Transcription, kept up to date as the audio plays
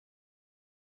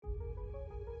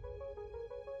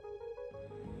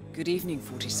Good evening,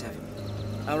 47.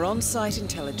 Our on-site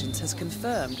intelligence has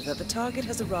confirmed that the target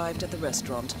has arrived at the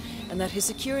restaurant and that his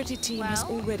security team has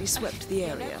already swept the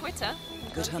area. Quitter.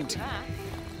 Good hunting.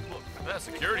 That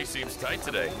security seems tight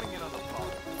today.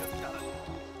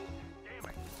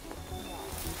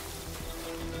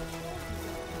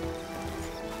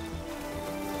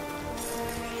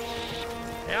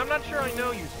 Hey, I'm not sure I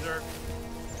know you, sir.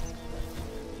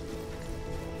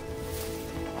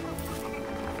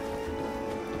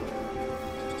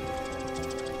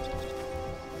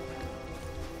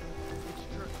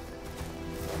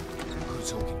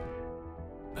 Talking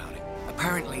about it.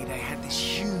 Apparently they had this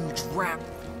huge rap.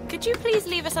 Could you please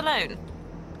leave us alone?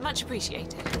 Much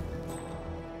appreciated.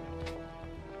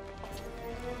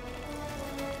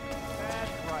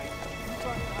 That's right. You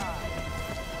fucking hide.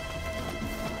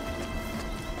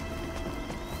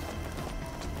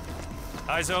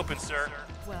 Eyes open, sir.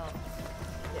 Well,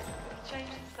 yeah, change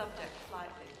the subject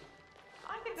slightly.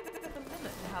 I think there's a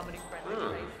limit to how many friendly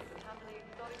races and how many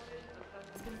exotic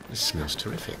dishes. This smells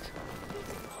terrific.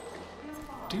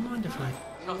 Do you mind if I...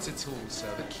 Not at all, sir.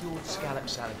 The cured scallop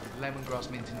salad with lemongrass,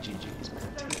 mint and ginger is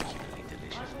particularly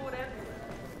delicious. I bought everywhere.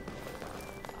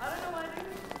 I don't know why I do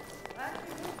this. I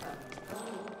actually hate that.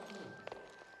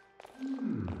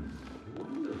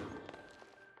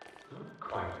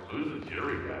 Quite lose a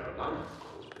jury guy, but not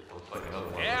looks like another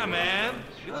one. Yeah, man.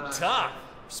 You look tough.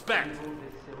 Respect. He's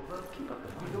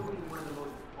already one of the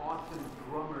most awesome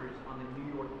drummers on the New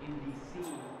York indie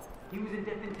scene. He was in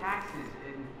Death and Taxes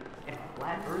and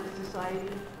Flat Earth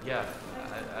Society. Yeah,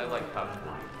 I like pop.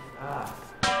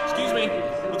 Excuse me.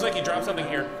 Looks like you dropped something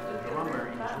here. The drummer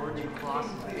in George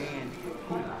Kloss's band who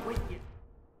quit it.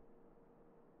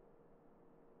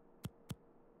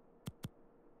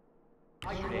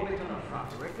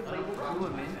 Record label flew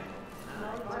him in.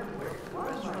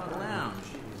 Restaurant lounge.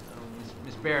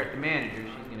 Miss Barrett, the manager,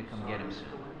 she's gonna come get him soon.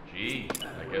 Gee,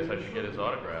 I guess I should get his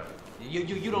autograph.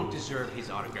 You don't deserve his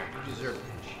autograph. You deserve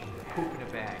poop in a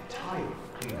bag. Tired.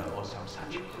 Or some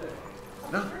such.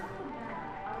 No.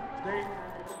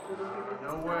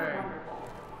 No way.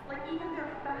 Like even their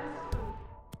fast food.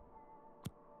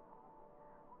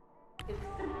 It's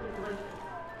simply delicious.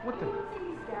 What the? You don't see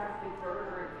these ghastly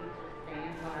burger and pizza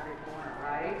stands on every corner,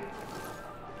 right?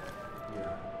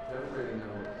 Yeah, don't really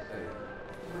know what to say.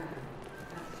 Well,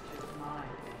 that's just my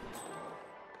opinion.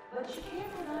 But you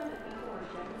can't deny that people are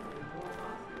genuinely more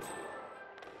hostile.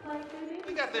 Like they did.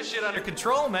 We got this shit under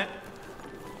control, man.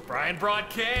 Brian brought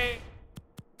cake.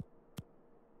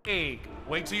 Hey,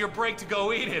 wait till your break to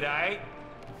go eat it, aight?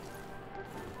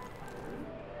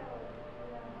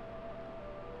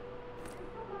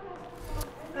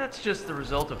 That's just the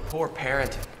result of poor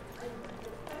parenting.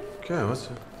 Okay, what's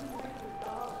it?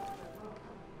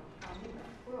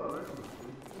 Well,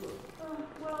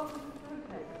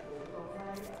 okay.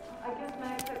 I guess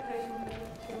my expectations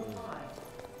are too high.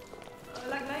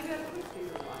 Like maybe I could see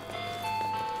your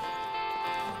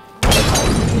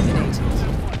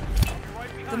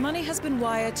Eliminated. The money has been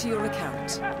wired to your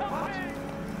account.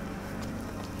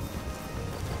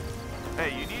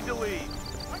 Hey, you need to leave.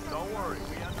 Don't worry,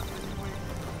 we understand.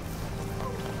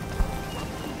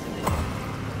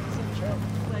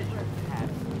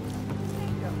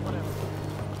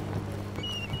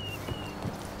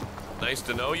 Nice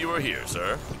to know you were here,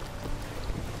 sir.